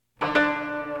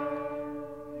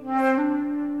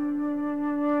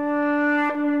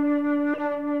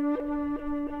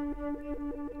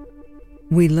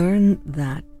We learn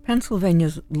that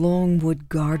Pennsylvania's Longwood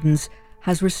Gardens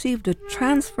has received a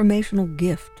transformational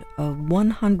gift of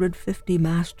 150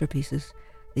 masterpieces.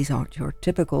 These aren't your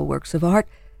typical works of art.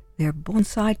 They're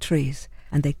bonsai trees,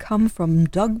 and they come from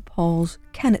Doug Paul's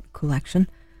Kennett Collection,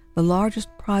 the largest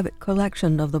private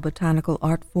collection of the botanical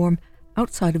art form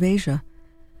outside of Asia.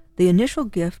 The initial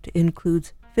gift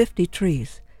includes 50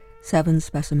 trees. 7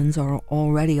 specimens are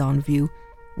already on view,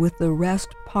 with the rest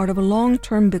part of a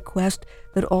long-term bequest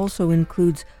that also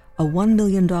includes a $1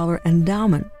 million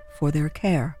endowment for their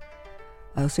care.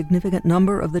 A significant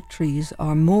number of the trees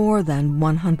are more than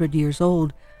 100 years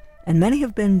old, and many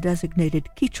have been designated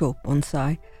Kicho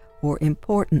bonsai, or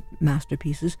important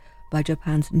masterpieces, by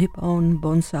Japan's Nippon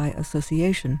Bonsai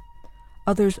Association.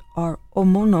 Others are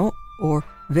omono, or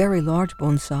very large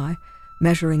bonsai,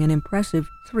 measuring an impressive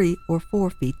 3 or 4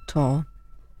 feet tall.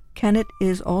 Kennett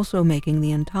is also making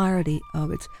the entirety of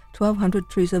its 1,200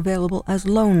 trees available as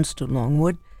loans to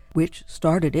Longwood, which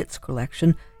started its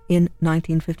collection in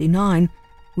 1959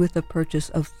 with the purchase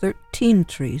of 13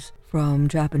 trees from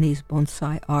Japanese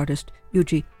bonsai artist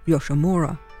Yuji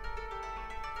Yoshimura.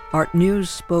 Art News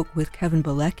spoke with Kevin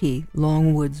Bilecki,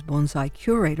 Longwood's bonsai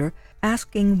curator,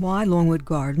 asking why Longwood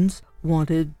Gardens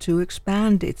wanted to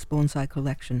expand its bonsai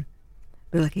collection.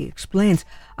 Bilecki explains,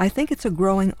 "I think it's a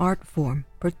growing art form,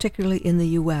 particularly in the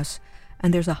U.S.,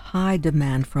 and there's a high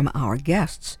demand from our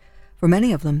guests. For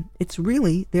many of them, it's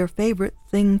really their favorite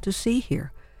thing to see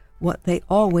here, what they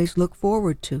always look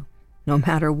forward to. No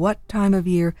matter what time of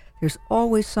year, there's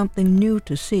always something new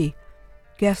to see.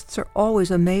 Guests are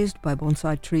always amazed by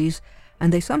bonsai trees,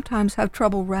 and they sometimes have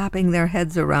trouble wrapping their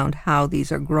heads around how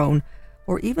these are grown,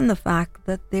 or even the fact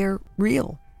that they're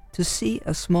real. To see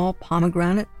a small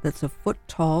pomegranate that's a foot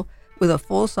tall with a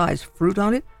full-size fruit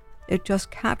on it, it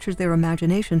just captures their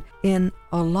imagination in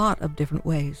a lot of different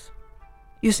ways."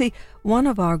 You see, one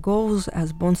of our goals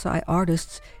as bonsai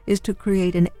artists is to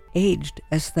create an aged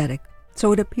aesthetic,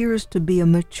 so it appears to be a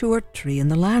mature tree in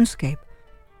the landscape.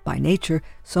 By nature,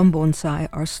 some bonsai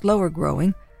are slower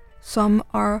growing, some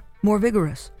are more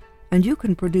vigorous, and you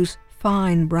can produce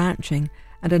fine branching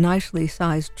and a nicely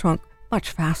sized trunk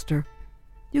much faster.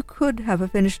 You could have a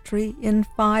finished tree in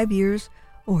 5 years,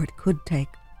 or it could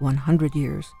take 100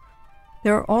 years.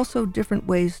 There are also different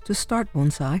ways to start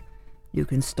bonsai. You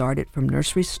can start it from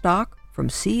nursery stock, from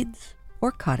seeds,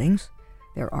 or cuttings.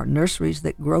 There are nurseries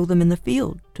that grow them in the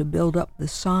field to build up the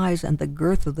size and the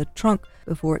girth of the trunk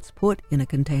before it's put in a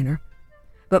container.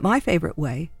 But my favorite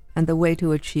way, and the way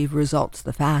to achieve results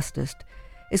the fastest,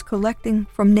 is collecting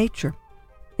from nature.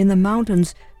 In the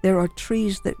mountains, there are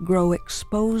trees that grow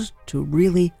exposed to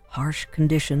really harsh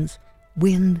conditions: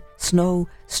 wind, snow,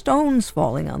 stones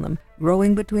falling on them,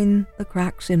 growing between the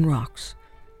cracks in rocks.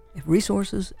 If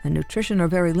resources and nutrition are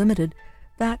very limited,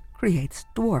 that creates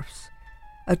dwarfs.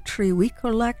 A tree we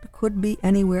collect could be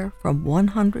anywhere from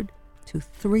 100 to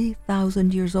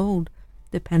 3,000 years old,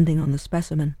 depending on the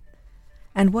specimen.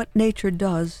 And what nature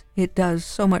does, it does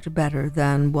so much better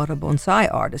than what a bonsai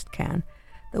artist can.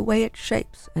 The way it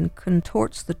shapes and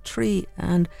contorts the tree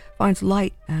and finds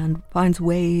light and finds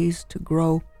ways to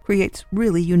grow creates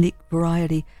really unique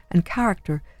variety and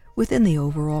character within the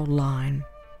overall line.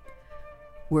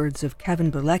 Words of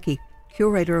Kevin Bilecki,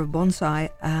 curator of bonsai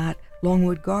at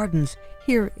Longwood Gardens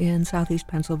here in southeast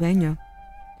Pennsylvania.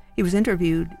 He was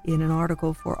interviewed in an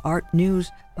article for Art News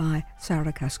by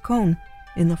Sarah Cascone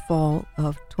in the fall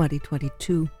of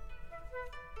 2022.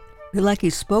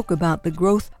 Bilecki spoke about the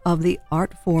growth of the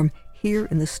art form here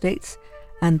in the States,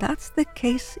 and that's the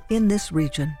case in this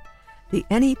region. The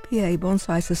NEPA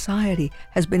Bonsai Society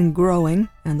has been growing,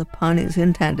 and the pun is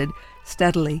intended,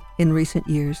 steadily in recent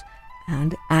years,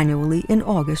 and annually in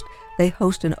August they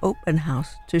host an open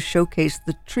house to showcase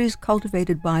the trees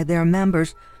cultivated by their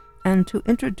members and to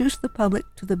introduce the public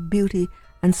to the beauty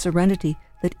and serenity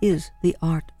that is the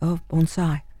art of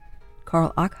bonsai.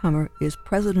 Carl Achhammer is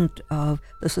president of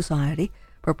the society,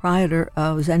 proprietor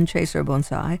of Zen Chaser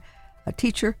Bonsai, a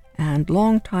teacher and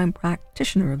longtime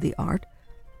practitioner of the art.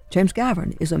 James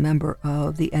Gavern is a member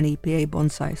of the NEPA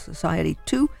Bonsai Society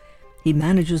too. He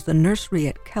manages the nursery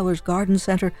at Keller's Garden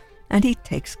Center, and he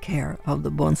takes care of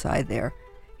the bonsai there.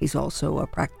 He's also a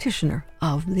practitioner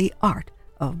of the art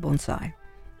of bonsai.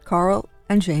 Carl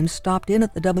and James stopped in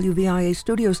at the WVIA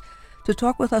studios to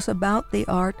talk with us about the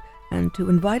art and to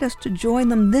invite us to join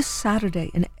them this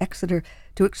Saturday in Exeter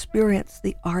to experience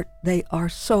the art they are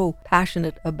so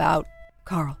passionate about.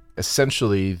 Carl.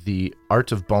 Essentially, the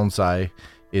art of bonsai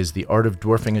is the art of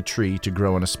dwarfing a tree to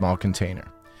grow in a small container.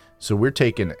 So we're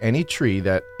taking any tree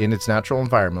that in its natural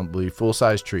environment will be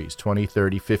full-size trees, 20,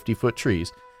 30, 50-foot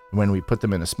trees. When we put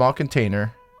them in a small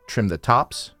container, trim the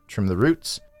tops, trim the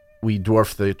roots. We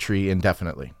dwarf the tree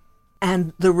indefinitely.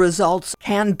 And the results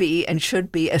can be and should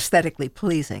be aesthetically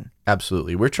pleasing.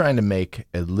 Absolutely. We're trying to make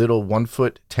a little 1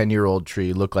 foot, 10-year-old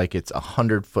tree look like it's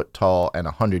 100 foot tall and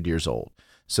 100 years old.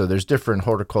 So there's different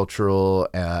horticultural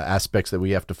aspects that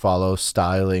we have to follow: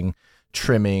 styling,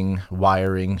 trimming,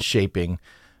 wiring, shaping.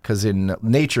 Because in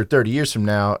nature, 30 years from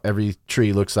now, every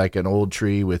tree looks like an old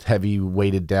tree with heavy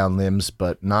weighted down limbs,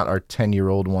 but not our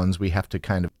 10-year-old ones. We have to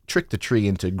kind of trick the tree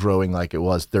into growing like it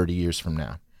was 30 years from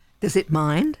now. Does it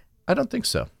mind? I don't think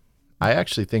so. I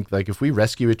actually think like if we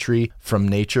rescue a tree from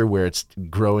nature where it's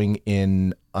growing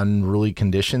in unruly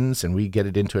conditions and we get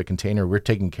it into a container, we're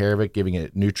taking care of it, giving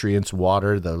it nutrients,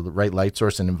 water, the right light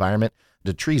source and environment,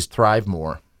 the trees thrive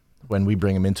more when we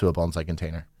bring them into a bonsai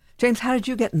container. James, how did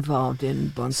you get involved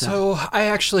in bonsai? So I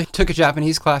actually took a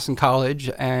Japanese class in college,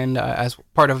 and as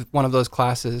part of one of those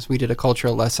classes, we did a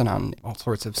cultural lesson on all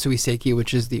sorts of suiseki,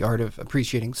 which is the art of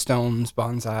appreciating stones,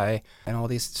 bonsai, and all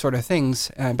these sort of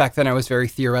things. And back then I was very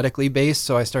theoretically based,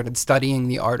 so I started studying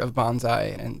the art of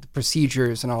bonsai and the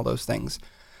procedures and all those things.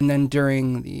 And then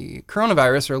during the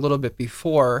coronavirus, or a little bit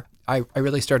before, I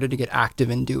really started to get active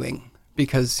in doing.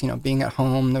 Because, being at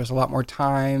home, there was a lot more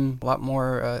time, a lot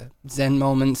more zen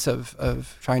moments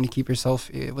of trying to keep yourself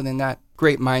within that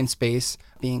great mind space,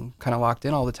 being kind of locked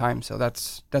in all the time. So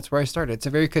that's where I started. It's a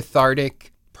very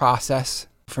cathartic process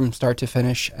from start to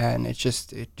finish, and it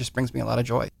just brings me a lot of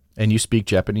joy. And you speak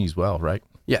Japanese well, right?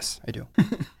 Yes, I do.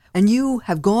 And you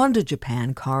have gone to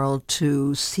Japan, Carl,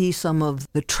 to see some of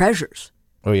the treasures.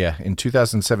 Oh, yeah. In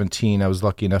 2017, I was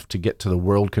lucky enough to get to the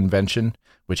World Convention,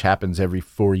 which happens every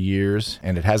 4 years,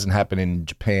 and it hasn't happened in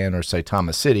Japan or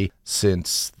Saitama City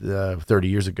since 30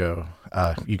 years ago.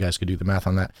 You guys could do the math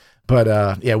on that.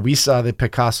 But we saw the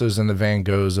Picassos and the Van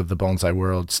Goghs of the bonsai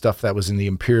world, stuff that was in the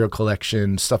Imperial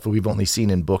collection, stuff that we've only seen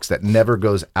in books that never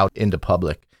goes out into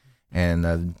public. And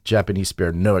the Japanese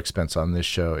spared no expense on this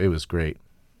show. It was great.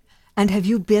 And have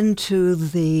you been to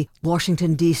the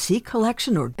Washington, D.C.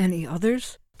 collection or any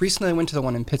others? Recently, I went to the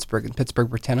one in Pittsburgh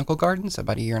Botanical Gardens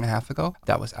about a year and a half ago.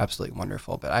 That was absolutely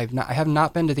wonderful. But I have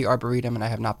not been to the Arboretum, and I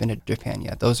have not been to Japan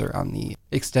yet. Those are on the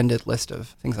extended list of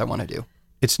things I want to do.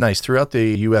 It's nice. Throughout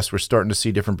the U.S., we're starting to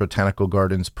see different botanical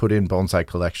gardens put in bonsai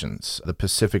collections. The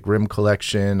Pacific Rim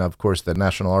Collection, of course, the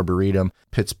National Arboretum,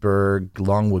 Pittsburgh,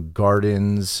 Longwood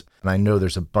Gardens. And I know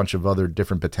there's a bunch of other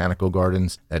different botanical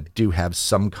gardens that do have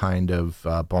some kind of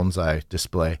bonsai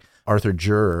display. Arthur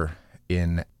Jurer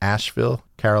in Asheville,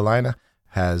 Carolina,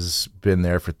 has been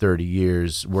there for 30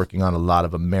 years working on a lot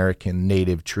of American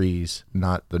native trees,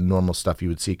 not the normal stuff you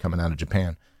would see coming out of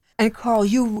Japan. And Carl,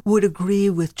 you would agree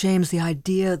with James the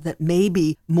idea that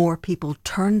maybe more people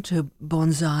turned to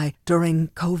bonsai during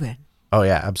COVID. Oh,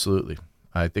 yeah, absolutely.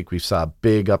 I think we saw a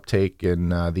big uptake in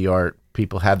the art.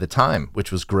 People had the time,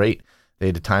 which was great. They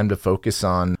had the time to focus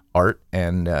on art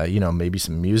and, maybe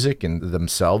some music and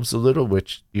themselves a little,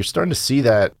 which you're starting to see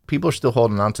that people are still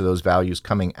holding on to those values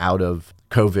coming out of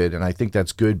COVID. And I think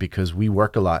that's good because we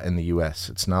work a lot in the U.S.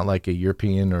 It's not like a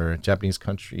European or a Japanese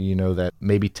country, that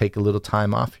maybe take a little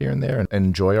time off here and there and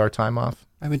enjoy our time off.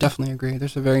 I would definitely agree.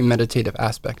 There's a very meditative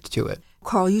aspect to it.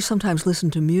 Carl, you sometimes listen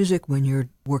to music when you're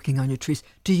working on your trees.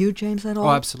 Do you, James, at all?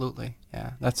 Oh, absolutely.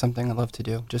 Yeah, that's something I love to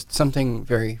do. Just something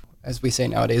very, as we say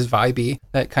nowadays, vibey,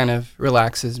 that kind of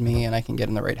relaxes me and I can get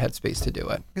in the right headspace to do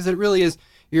it. Because it really is,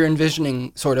 you're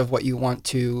envisioning sort of what you want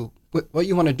to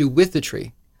do with the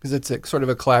tree. Because it's a sort of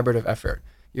a collaborative effort.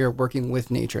 You're working with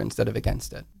nature instead of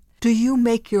against it. Do you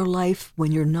make your life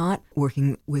when you're not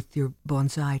working with your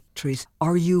bonsai trees?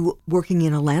 Are you working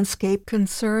in a landscape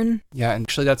concern? Yeah, and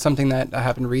actually that's something that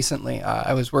happened recently.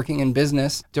 I was working in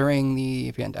business during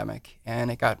the pandemic, and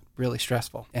it got really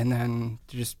stressful. And then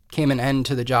there just came an end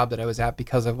to the job that I was at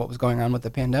because of what was going on with the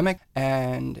pandemic.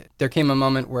 And there came a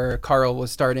moment where Carl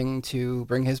was starting to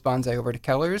bring his bonsai over to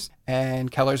Keller's,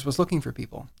 and Keller's was looking for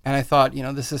people. And I thought,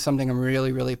 this is something I'm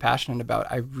really, really passionate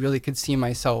about. I really could see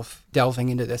myself delving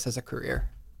into this as a career.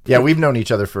 Yeah, we've known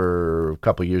each other for a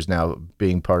couple of years now,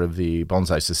 being part of the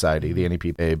Bonsai Society, the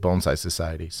NEPA Bonsai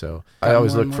Society. So I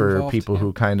always look for people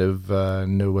who kind of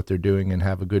know what they're doing and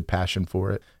have a good passion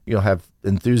for it. You'll have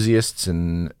enthusiasts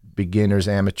and beginners,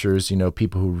 amateurs,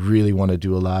 people who really want to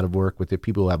do a lot of work with it,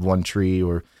 people who have one tree,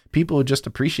 or people who just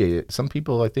appreciate it. Some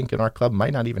people, I think, in our club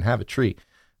might not even have a tree,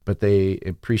 but they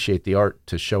appreciate the art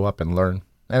to show up and learn.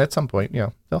 And at some point,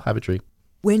 they'll have a tree.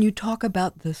 When you talk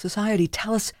about the society,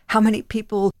 tell us how many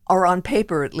people are on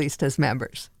paper, at least, as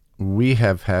members. We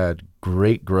have had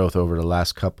great growth over the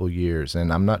last couple of years,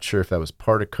 and I'm not sure if that was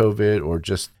part of COVID or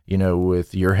just,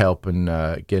 with your help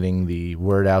and getting the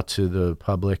word out to the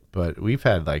public, but we've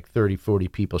had like 30, 40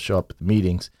 people show up at the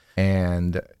meetings.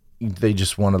 and they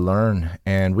just want to learn.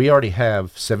 And we already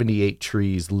have 78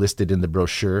 trees listed in the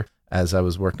brochure as I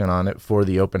was working on it for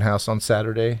the open house on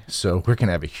Saturday. So we're going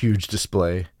to have a huge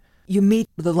display. You meet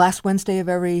the last Wednesday of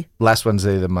last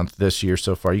Wednesday of the month this year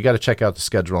so far. You got to check out the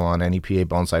schedule on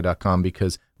nepabonsai.com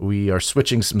because we are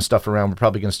switching some stuff around. We're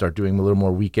probably going to start doing a little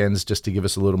more weekends just to give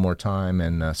us a little more time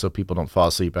and so people don't fall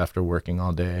asleep after working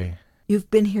all day. You've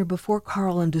been here before,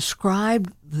 Carl, and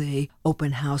described the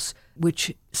open house,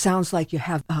 which sounds like you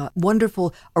have a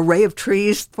wonderful array of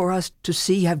trees for us to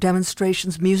see. You have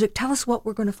demonstrations, music. Tell us what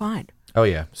we're going to find. Oh,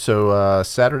 yeah. So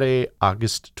Saturday,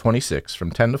 August 26th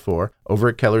from 10 to 4, over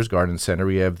at Keller's Garden Center,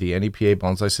 we have the NEPA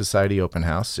Bonsai Society Open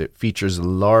House. It features a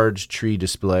large tree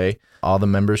display, all the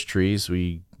members' trees.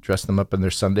 We dress them up in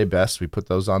their Sunday best. We put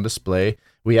those on display.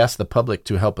 We ask the public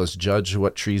to help us judge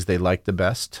what trees they like the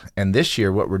best. And this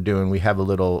year, what we're doing, we have a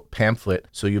little pamphlet,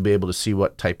 so you'll be able to see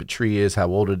what type of tree is, how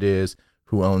old it is,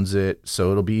 who owns it.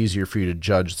 So it'll be easier for you to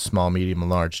judge the small, medium,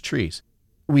 and large trees.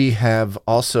 We have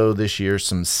also this year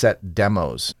some set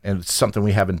demos, and it's something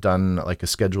we haven't done like a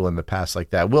schedule in the past like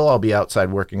that. We'll all be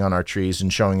outside working on our trees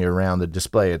and showing you around the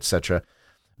display, etc.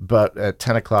 But at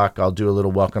 10 o'clock, I'll do a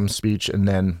little welcome speech, and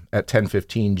then at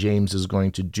 10:15, James is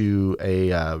going to do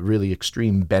a really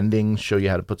extreme bending, show you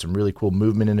how to put some really cool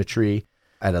movement in a tree.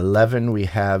 At 11, we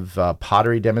have a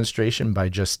pottery demonstration by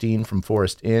Justine from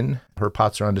Forest Inn. Her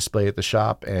pots are on display at the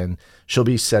shop, and she'll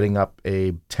be setting up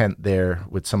a tent there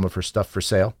with some of her stuff for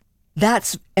sale.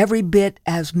 That's every bit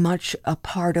as much a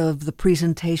part of the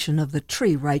presentation of the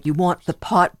tree, right? You want the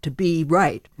pot to be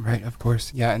right. Right, of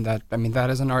course. Yeah, and that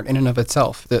is an art in and of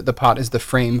itself. The pot is the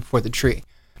frame for the tree.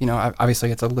 You know,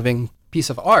 obviously it's a living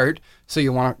piece of art, so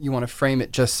you want to frame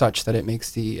it just such that it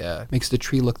makes the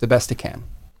tree look the best it can.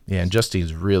 Yeah, and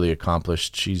Justine's really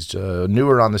accomplished. She's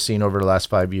newer on the scene over the last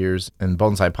 5 years in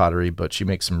bonsai pottery, but she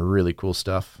makes some really cool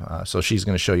stuff. So she's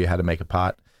going to show you how to make a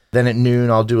pot. Then at noon,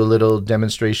 I'll do a little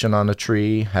demonstration on a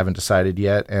tree. Haven't decided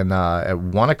yet. And at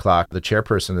 1 o'clock, the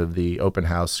chairperson of the open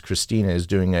house, Christina, is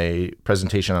doing a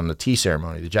presentation on the tea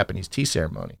ceremony, the Japanese tea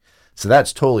ceremony. So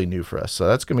that's totally new for us. So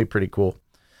that's going to be pretty cool.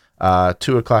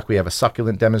 2 o'clock, we have a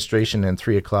succulent demonstration. And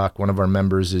 3 o'clock, one of our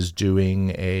members is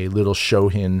doing a little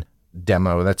shohin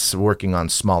demo that's working on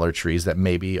smaller trees that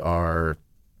maybe are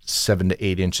 7 to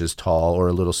 8 inches tall or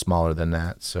a little smaller than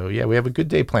that. So yeah, we have a good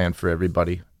day planned for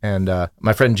everybody. And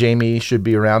my friend Jamie should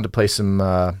be around to play some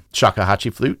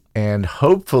shakuhachi flute, and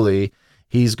hopefully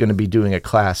he's going to be doing a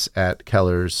class at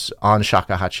Keller's on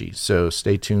shakuhachi. So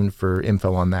stay tuned for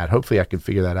info on that. Hopefully I can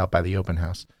figure that out by the open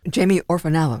house. Jamie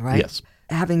Orfanella, right? Yes.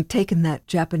 Having taken that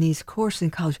Japanese course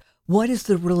in college, what is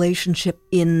the relationship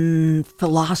in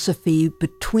philosophy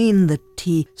between the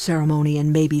tea ceremony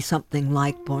and maybe something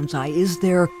like bonsai? Is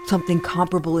there something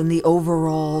comparable in the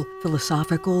overall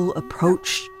philosophical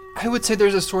approach? I would say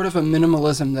there's a sort of a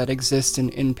minimalism that exists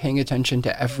in paying attention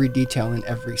to every detail and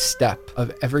every step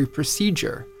of every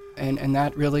procedure. And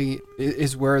that really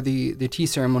is where the tea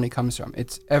ceremony comes from.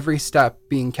 It's every step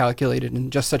being calculated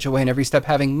in just such a way and every step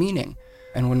having meaning.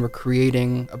 And when we're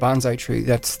creating a bonsai tree,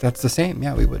 that's the same.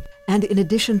 Yeah, we would. And in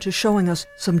addition to showing us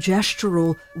some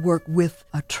gestural work with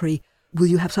a tree, will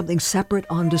you have something separate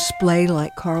on display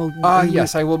like Carl?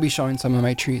 Yes, I will be showing some of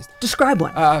my trees. Describe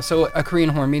one. So a Korean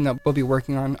hornbeam that we'll be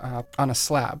working on a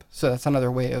slab. So that's another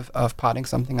way of potting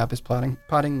something up, is potting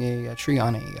a tree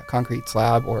on a concrete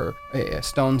slab or a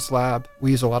stone slab.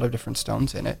 We use a lot of different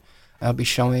stones in it. I'll be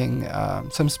showing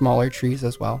some smaller trees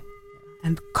as well.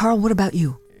 And Carl, what about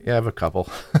you? Yeah, I have a couple.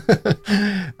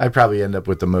 I probably end up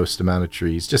with the most amount of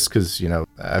trees just because,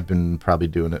 I've been probably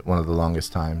doing it one of the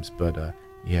longest times. But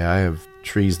yeah, I have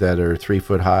trees that are 3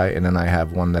 foot high, and then I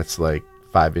have one that's like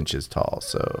 5 inches tall.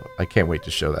 So I can't wait to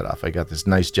show that off. I got this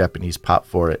nice Japanese pot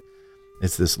for it.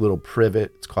 It's this little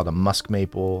privet. It's called a musk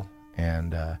maple.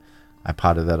 And I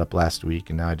potted that up last week,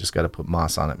 and now I just got to put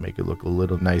moss on it, make it look a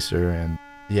little nicer. And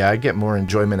yeah, I get more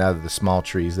enjoyment out of the small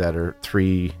trees that are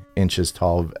 3 inches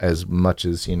tall as much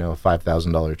as, a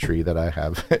 $5,000 tree that I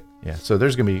have. Yeah, so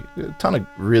there's going to be a ton of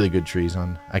really good trees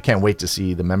on. I can't wait to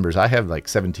see the members. I have like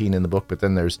 17 in the book, but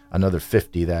then there's another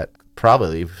 50 that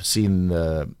probably have seen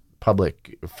the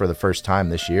public for the first time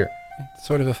this year. It's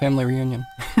sort of a family reunion.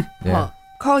 Yeah. Well,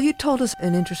 Carl, you told us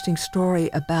an interesting story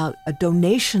about a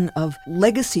donation of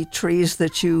legacy trees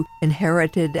that you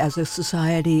inherited as a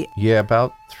society. Yeah,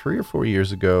 about 3 or 4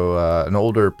 years ago, an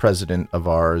older president of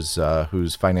ours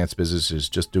whose finance business is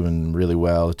just doing really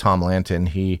well, Tom Lanton,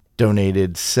 he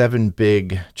donated 7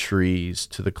 big trees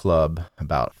to the club,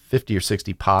 about 50 or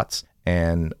 60 pots,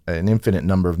 and an infinite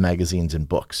number of magazines and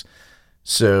books.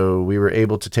 So we were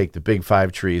able to take the big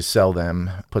 5 trees, sell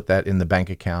them, put that in the bank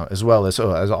account, as well as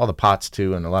all the pots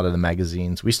too, and a lot of the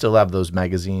magazines. We still have those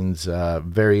magazines,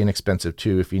 very inexpensive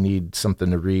too. If you need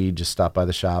something to read, just stop by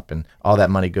the shop, and all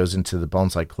that money goes into the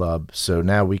Bonsai Club. So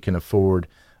now we can afford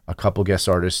a couple guest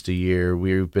artists a year.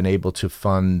 We've been able to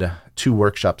fund 2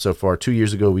 workshops so far. 2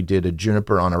 years ago, we did a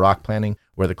juniper on a rock planting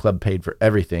where the club paid for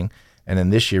everything. And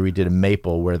then this year we did a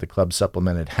maple where the club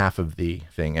supplemented half of the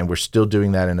thing. And we're still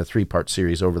doing that in a 3-part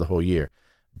series over the whole year.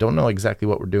 Don't know exactly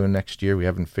what we're doing next year. We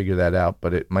haven't figured that out,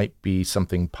 but it might be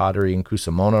something pottery and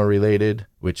kusamono related,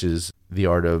 which is the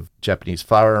art of Japanese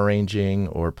flower arranging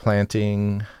or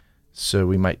planting. So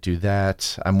we might do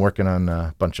that. I'm working on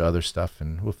a bunch of other stuff,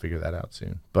 and we'll figure that out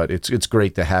soon. But it's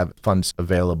great to have funds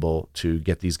available to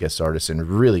get these guest artists and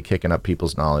really kicking up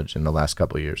people's knowledge in the last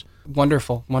couple of years.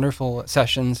 Wonderful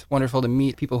sessions. Wonderful to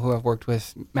meet people who have worked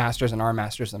with masters and are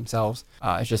masters themselves.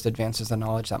 It just advances the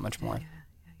knowledge that much more.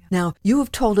 Now, you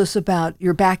have told us about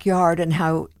your backyard and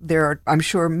how there are, I'm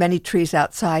sure, many trees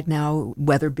outside now,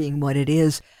 weather being what it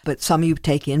is, but some you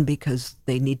take in because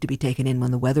they need to be taken in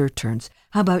when the weather turns.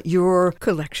 How about your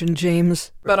collection,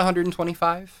 James? About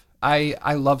 125.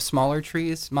 I love smaller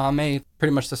trees. Mame,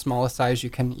 pretty much the smallest size you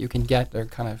can get. They're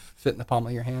kind of fit in the palm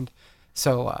of your hand.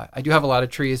 So I do have a lot of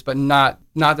trees, but not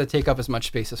that take up as much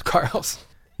space as Carl's.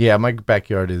 Yeah, my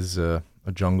backyard is a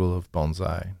jungle of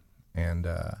bonsai. And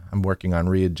I'm working on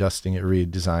readjusting it,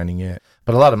 redesigning it.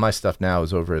 But a lot of my stuff now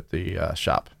is over at the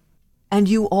shop. And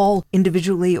you all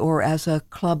individually or as a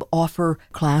club offer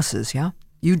classes, yeah?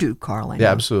 You do, Carl.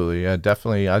 Yeah, absolutely. Yeah,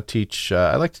 definitely. I teach.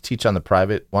 I like to teach on the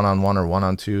private, one-on-one or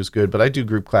one-on-two is good. But I do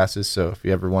group classes, so if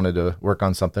you ever wanted to work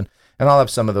on something. And I'll have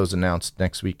some of those announced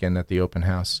next weekend at the open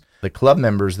house. The club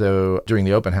members, though, during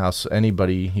the open house,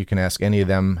 anybody, you can ask any of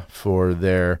them for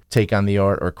their take on the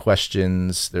art or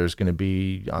questions. There's going to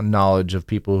be knowledge of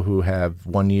people who have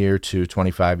 1 year to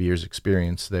 25 years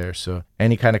experience there. So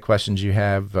any kind of questions you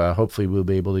have, hopefully we'll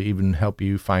be able to even help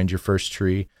you find your first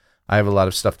tree. I have a lot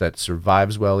of stuff that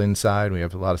survives well inside. We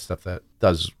have a lot of stuff that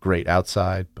does great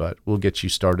outside, but we'll get you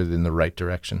started in the right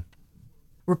direction.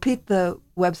 Repeat the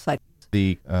website.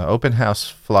 The open house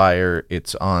flyer,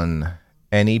 it's on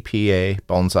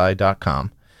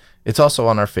nepabonsai.com. It's also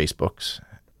on our Facebooks,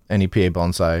 NEPA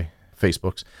Bonsai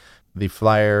Facebooks. The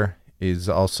flyer is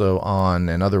also on,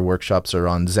 and other workshops are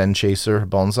on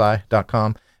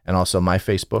zenchaserbonsai.com, and also my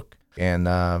Facebook.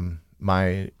 And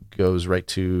my goes right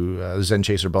to Zen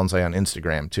Chaser Bonsai on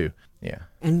Instagram too. Yeah.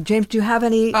 And James, do you have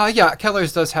any? Yeah,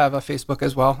 Keller's does have a Facebook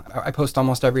as well. I post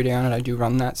almost every day on it. I do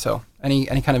run that, so any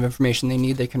kind of information they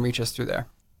need, they can reach us through there.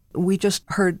 We just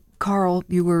heard, Carl,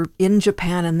 you were in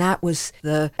Japan, and that was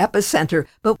the epicenter.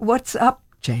 But what's up,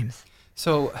 James?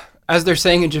 So, as they're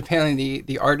saying in Japan,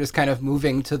 the art is kind of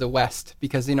moving to the West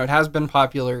because, it has been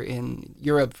popular in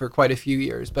Europe for quite a few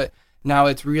years, but now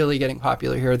it's really getting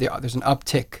popular here. There's an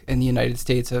uptick in the United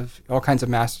States of all kinds of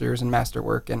masters and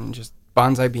masterwork and just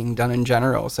bonsai being done in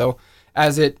general. So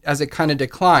as it kind of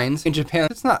declines in Japan,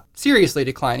 it's not seriously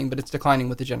declining, but it's declining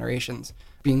with the generations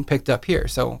being picked up here.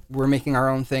 So we're making our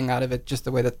own thing out of it, just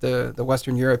the way that the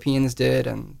Western Europeans did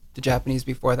and the Japanese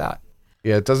before that.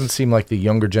 Yeah, it doesn't seem like the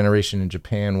younger generation in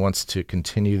Japan wants to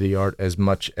continue the art as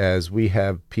much as we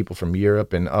have people from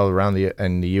Europe and all around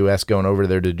the U.S. going over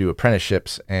there to do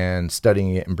apprenticeships and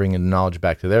studying it and bringing knowledge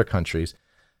back to their countries.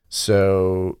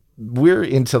 So we're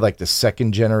into like the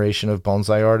second generation of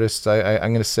bonsai artists. I'm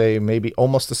going to say maybe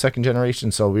almost the second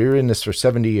generation. So we were in this for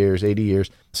 70 years, 80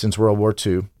 years since World War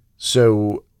II.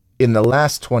 So in the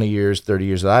last 20 years, 30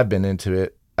 years that I've been into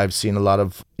it, I've seen a lot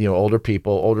of, older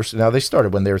people, now they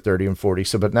started when they were 30 and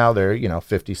 40, but now they're,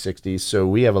 50, 60s. So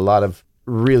we have a lot of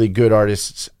really good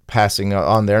artists passing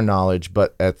on their knowledge,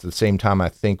 but at the same time, I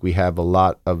think we have a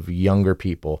lot of younger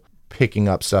people picking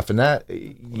up stuff. And that,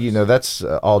 that's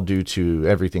all due to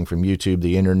everything from YouTube,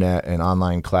 the internet, and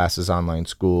online classes, online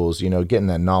schools, getting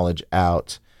that knowledge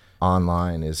out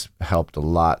online has helped a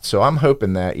lot. So I'm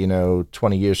hoping that,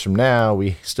 20 years from now,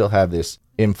 we still have this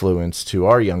influence to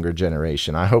our younger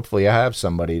generation. Hopefully I have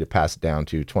somebody to pass it down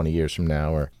to 20 years from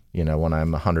now, or when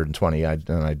I'm 120 I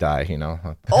die.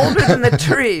 Older than the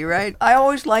tree, right? I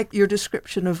always like your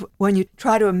description of when you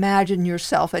try to imagine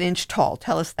yourself an inch tall.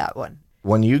 Tell us that one.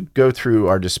 When you go through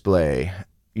our display,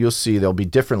 you'll see there'll be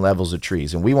different levels of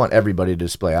trees, and we want everybody to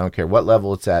display. I don't care what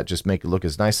level it's at, just make it look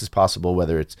as nice as possible,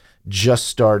 whether it's just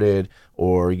started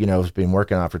or, it's been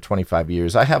working on for 25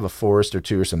 years. I have a forest or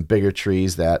two or some bigger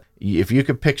trees that if you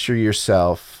could picture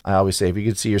yourself, I always say, if you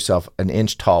could see yourself an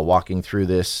inch tall walking through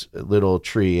this little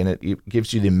tree, and it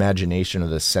gives you the imagination of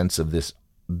the sense of this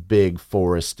big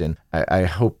forest. And I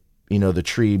hope, the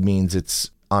tree means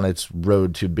it's on its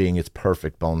road to being its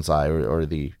perfect bonsai or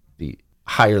the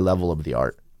higher level of the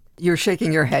art. You're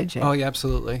shaking your head, Jay. Oh, yeah,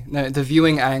 absolutely. Now, the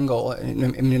viewing angle, I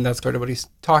mean, that's sort of what he's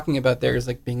talking about there, is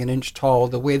like being an inch tall.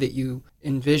 The way that you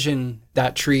envision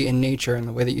that tree in nature and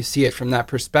the way that you see it from that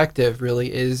perspective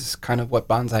really is kind of what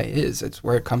bonsai is. It's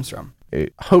where it comes from.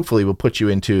 It hopefully will put you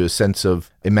into a sense of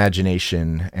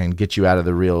imagination and get you out of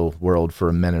the real world for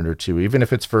a minute or two, even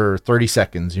if it's for 30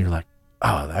 seconds. You're like,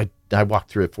 oh, I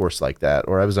walked through a forest like that,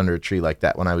 or I was under a tree like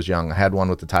that when I was young. I had one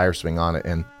with the tire swing on it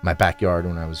in my backyard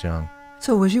when I was young.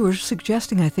 So as you were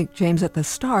suggesting, I think, James, at the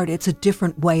start, it's a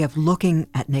different way of looking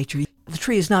at nature. The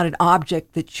tree is not an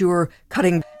object that you're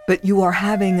cutting, but you are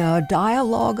having a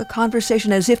dialogue, a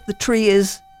conversation, as if the tree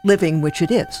is living, which it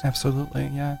is.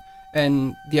 Absolutely, yeah.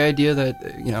 And the idea that,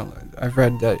 I've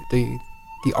read that the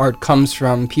art comes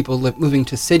from people moving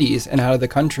to cities and out of the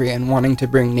country and wanting to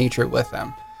bring nature with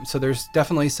them. So there's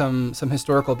definitely some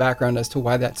historical background as to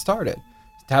why that started,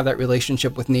 to have that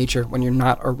relationship with nature when you're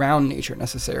not around nature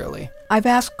necessarily. I've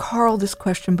asked Carl this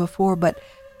question before, but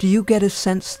do you get a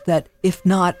sense that if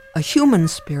not a human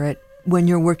spirit, when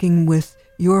you're working with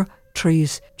your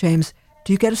trees, James,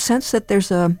 do you get a sense that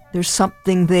there's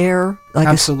something there? Like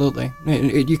Absolutely.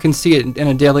 You can see it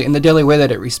in the daily way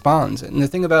that it responds. And the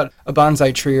thing about a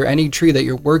bonsai tree or any tree that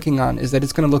you're working on is that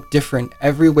it's going to look different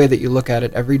every way that you look at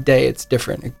it. Every day it's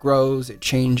different. It grows, it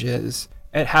changes.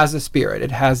 It has a spirit. It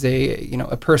has a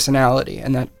personality,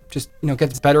 and that just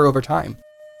gets better over time.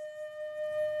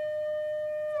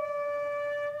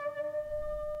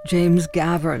 James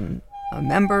Gavern, a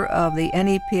member of the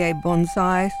NEPA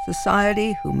Bonsai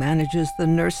Society who manages the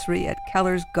nursery at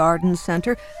Keller's Garden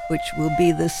Center, which will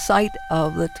be the site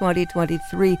of the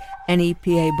 2023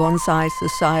 NEPA Bonsai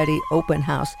Society Open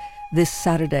House this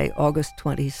Saturday, August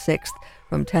 26th,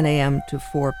 from 10 a.m. to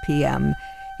 4 p.m.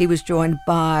 He was joined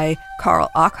by Carl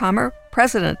Achhammer,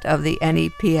 president of the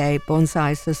NEPA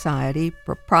Bonsai Society,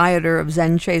 proprietor of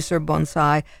Zen Chaser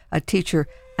Bonsai, a teacher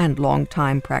and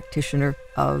longtime practitioner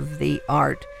of the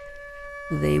art.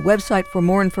 The website for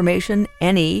more information,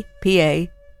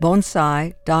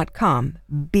 nepabonsai.com,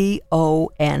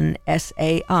 BONSAI,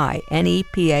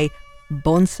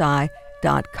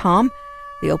 nepabonsai.com.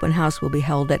 The open house will be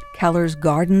held at Keller's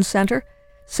Garden Center,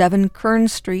 7 Kern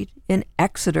Street in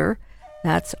Exeter.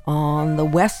 That's on the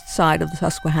west side of the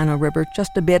Susquehanna River,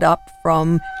 just a bit up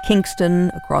from Kingston,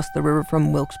 across the river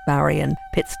from Wilkes-Barre and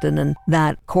Pittston and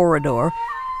that corridor.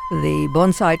 The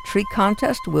bonsai tree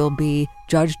contest will be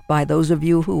judged by those of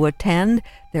you who attend.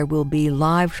 There will be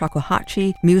live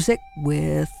shakuhachi music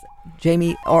with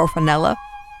Jamie Orfanella,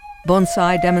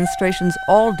 bonsai demonstrations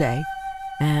all day,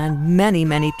 and many,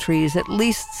 many trees, at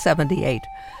least 78.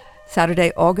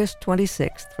 Saturday, August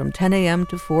 26th, from 10 a.m.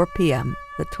 to 4 p.m.,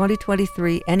 the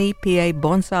 2023 NEPA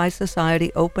Bonsai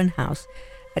Society Open House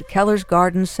at Keller's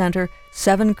Garden Center,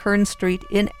 7 Kern Street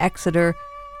in Exeter.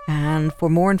 And for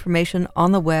more information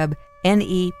on the web,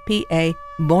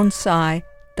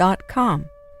 nepabonsai.com.